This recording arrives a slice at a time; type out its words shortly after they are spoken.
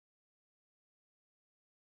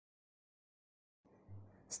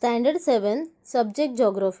Standard 7 Subject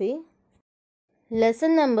Geography.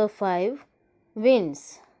 Lesson number 5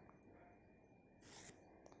 Winds.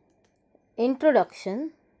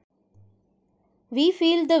 Introduction. We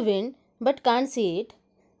feel the wind but can't see it.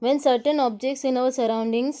 When certain objects in our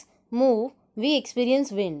surroundings move, we experience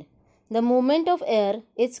wind. The movement of air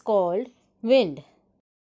is called wind.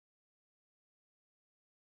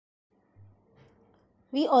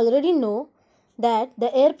 We already know that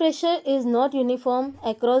the air pressure is not uniform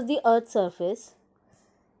across the Earth's surface.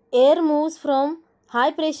 Air moves from high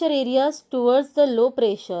pressure areas towards the low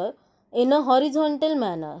pressure in a horizontal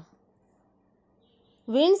manner.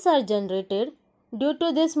 Winds are generated due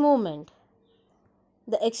to this movement.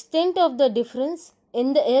 The extent of the difference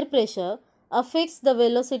in the air pressure affects the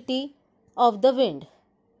velocity of the wind.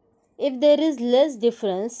 If there is less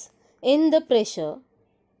difference in the pressure,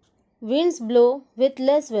 winds blow with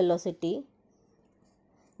less velocity.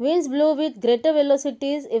 Winds blow with greater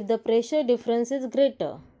velocities if the pressure difference is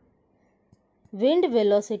greater. Wind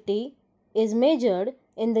velocity is measured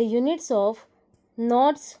in the units of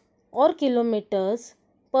knots or kilometers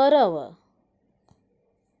per hour.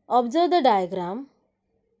 Observe the diagram.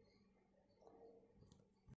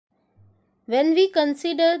 When we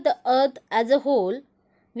consider the earth as a whole,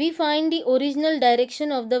 we find the original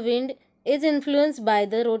direction of the wind is influenced by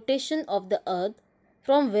the rotation of the earth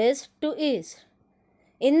from west to east.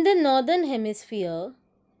 In the northern hemisphere,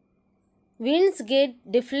 winds get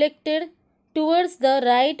deflected towards the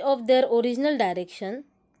right of their original direction,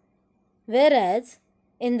 whereas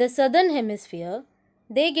in the southern hemisphere,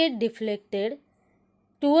 they get deflected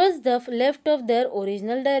towards the left of their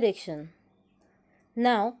original direction.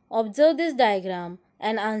 Now, observe this diagram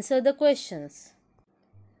and answer the questions.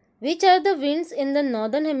 Which are the winds in the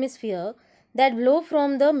northern hemisphere that blow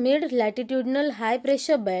from the mid-latitudinal high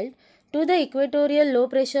pressure belt to the equatorial low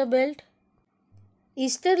pressure belt?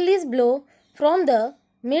 Easterlies blow from the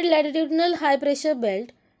mid-latitudinal high pressure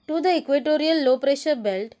belt to the equatorial low pressure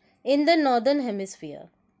belt in the northern hemisphere.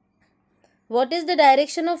 What is the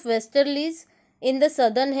direction of westerlies in the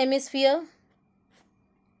southern hemisphere?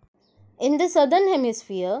 In the southern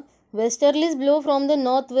hemisphere, westerlies blow from the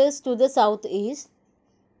northwest to the southeast.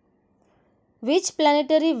 Which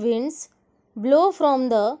planetary winds blow from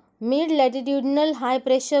the mid-latitudinal high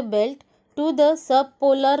pressure belt to the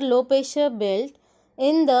subpolar low pressure belt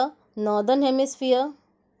in the northern hemisphere?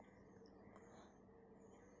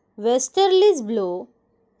 Westerlies blow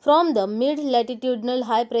from the mid-latitudinal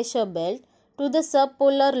high pressure belt to the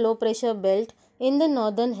subpolar low pressure belt in the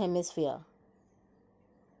northern hemisphere.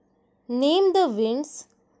 Name the winds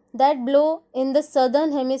that blow in the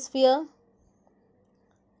southern hemisphere.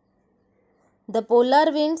 The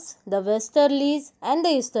polar winds, the westerlies and the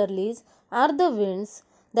easterlies are the winds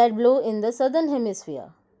that blow in the southern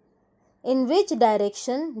hemisphere. In which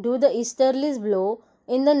direction do the easterlies blow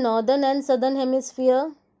in the northern and southern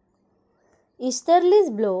hemisphere?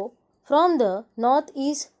 Easterlies blow from the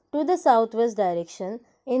northeast to the southwest direction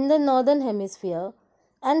in the northern hemisphere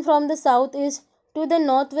and from the southeast to the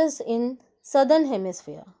northwest in southern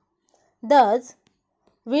hemisphere. Thus,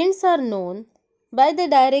 winds are known by the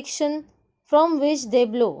direction from which they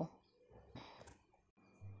blow.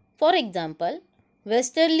 For example,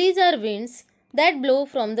 westerlies are winds that blow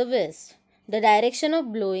from the west. The direction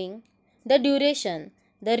of blowing, the duration,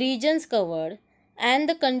 the regions covered, and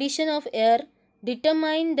the condition of air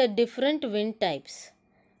determine the different wind types.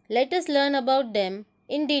 Let us learn about them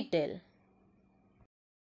in detail.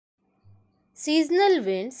 Seasonal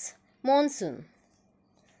winds, monsoon.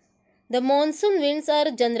 The monsoon winds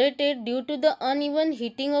are generated due to the uneven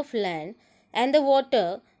heating of land and the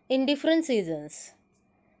water in different seasons.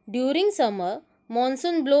 During summer,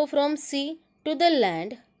 monsoon blow from sea to the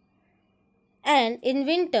land, and in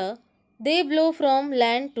winter, they blow from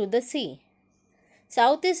land to the sea.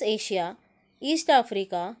 Southeast Asia, East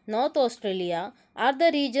Africa, North Australia are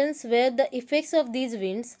the regions where the effects of these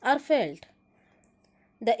winds are felt.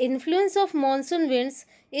 The influence of monsoon winds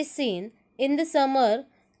is seen in the summer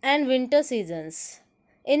and winter seasons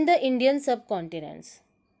in the Indian subcontinents.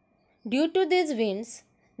 Due to these winds,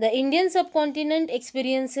 the Indian subcontinent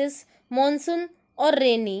experiences monsoon or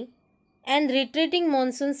rainy and retreating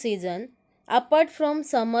monsoon season apart from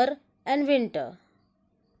summer and winter.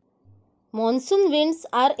 Monsoon winds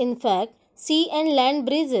are in fact sea and land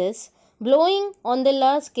breezes blowing on the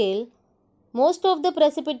large scale. Most of the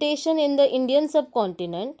precipitation in the Indian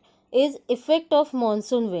subcontinent is effect of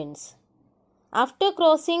monsoon winds. After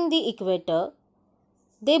crossing the equator,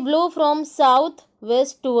 they blow from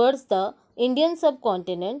south-west towards the Indian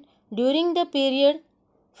subcontinent during the period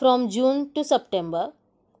from June to September,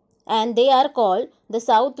 and they are called the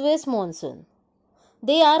southwest monsoon.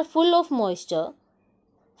 They are full of moisture.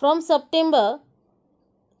 From September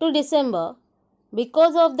to December,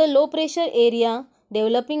 because of the low pressure area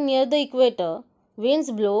developing near the equator, winds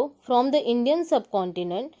blow from the Indian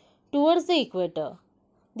subcontinent towards the equator.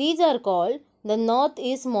 These are called the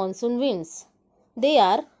northeast monsoon winds. They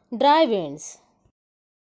are dry winds.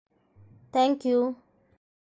 Thank you.